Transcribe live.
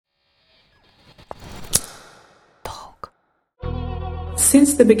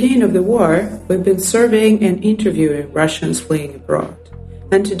Since the beginning of the war, we've been surveying and interviewing Russians fleeing abroad.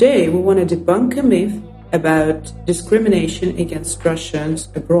 And today we want to debunk a myth about discrimination against Russians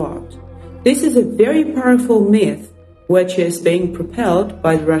abroad. This is a very powerful myth which is being propelled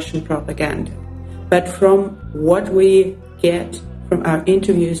by the Russian propaganda. But from what we get from our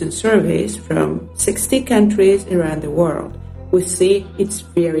interviews and surveys from 60 countries around the world, we see it's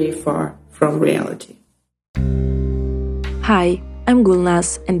very far from reality. Hi, I'm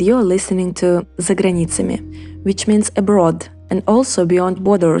Gulnaz, and you're listening to За границами, which means abroad and also beyond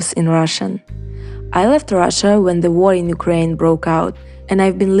borders in Russian. I left Russia when the war in Ukraine broke out, and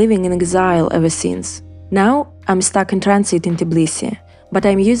I've been living in exile ever since. Now I'm stuck in transit in Tbilisi, but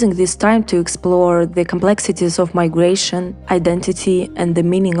I'm using this time to explore the complexities of migration, identity, and the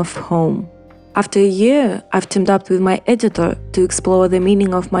meaning of home. After a year, I've teamed up with my editor to explore the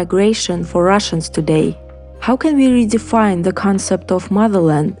meaning of migration for Russians today. How can we redefine the concept of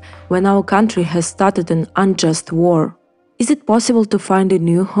motherland when our country has started an unjust war? Is it possible to find a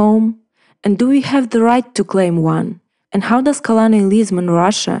new home? And do we have the right to claim one? And how does colonialism in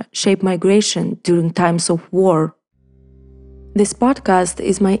Russia shape migration during times of war? This podcast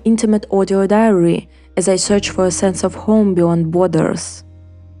is my intimate audio diary as I search for a sense of home beyond borders.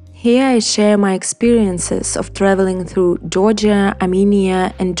 Here I share my experiences of traveling through Georgia,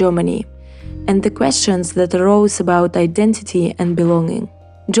 Armenia, and Germany, and the questions that arose about identity and belonging.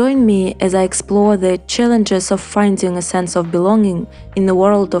 Join me as I explore the challenges of finding a sense of belonging in a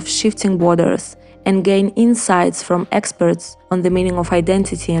world of shifting borders and gain insights from experts on the meaning of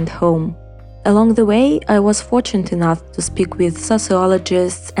identity and home. Along the way, I was fortunate enough to speak with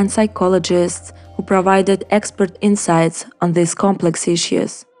sociologists and psychologists who provided expert insights on these complex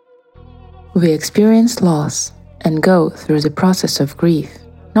issues. We experience loss and go through the process of grief.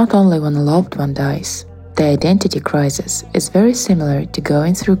 Not only when a loved one dies, the identity crisis is very similar to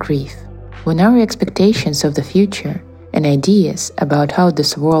going through grief. When our expectations of the future and ideas about how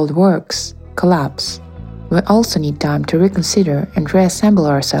this world works collapse, we also need time to reconsider and reassemble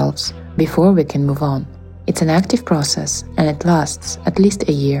ourselves before we can move on. It's an active process and it lasts at least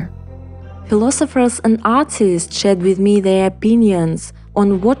a year. Philosophers and artists shared with me their opinions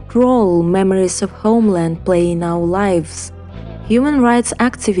on what role memories of homeland play in our lives. Human rights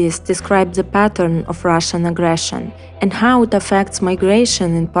activists described the pattern of Russian aggression and how it affects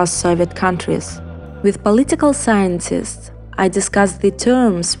migration in post-Soviet countries. With political scientists, I discussed the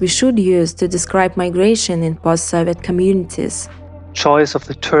terms we should use to describe migration in post-Soviet communities. Choice of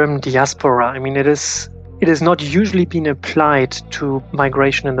the term diaspora, it is not usually been applied to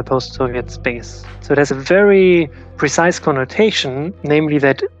migration in the post-Soviet space. So it has a very precise connotation, namely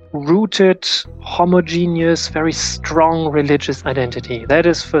that rooted, homogeneous, very strong religious identity. That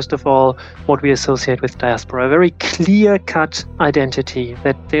is, first of all, what we associate with diaspora. A very clear-cut identity,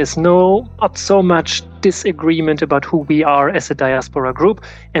 that there's not so much disagreement about who we are as a diaspora group,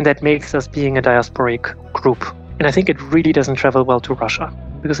 and that makes us being a diasporic group. And I think it really doesn't travel well to Russia,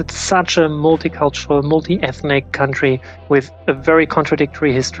 because it's such a multicultural, multi-ethnic country with a very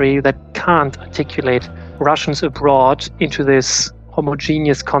contradictory history that can't articulate Russians abroad into this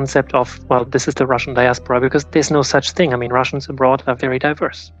homogeneous concept of, well, this is the Russian diaspora, because there's no such thing. Russians abroad are very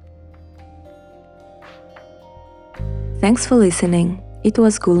diverse. Thanks for listening. It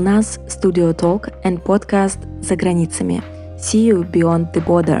was Gulnaz, Studio Talk and podcast За границами. See you beyond the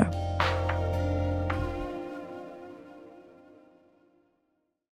border.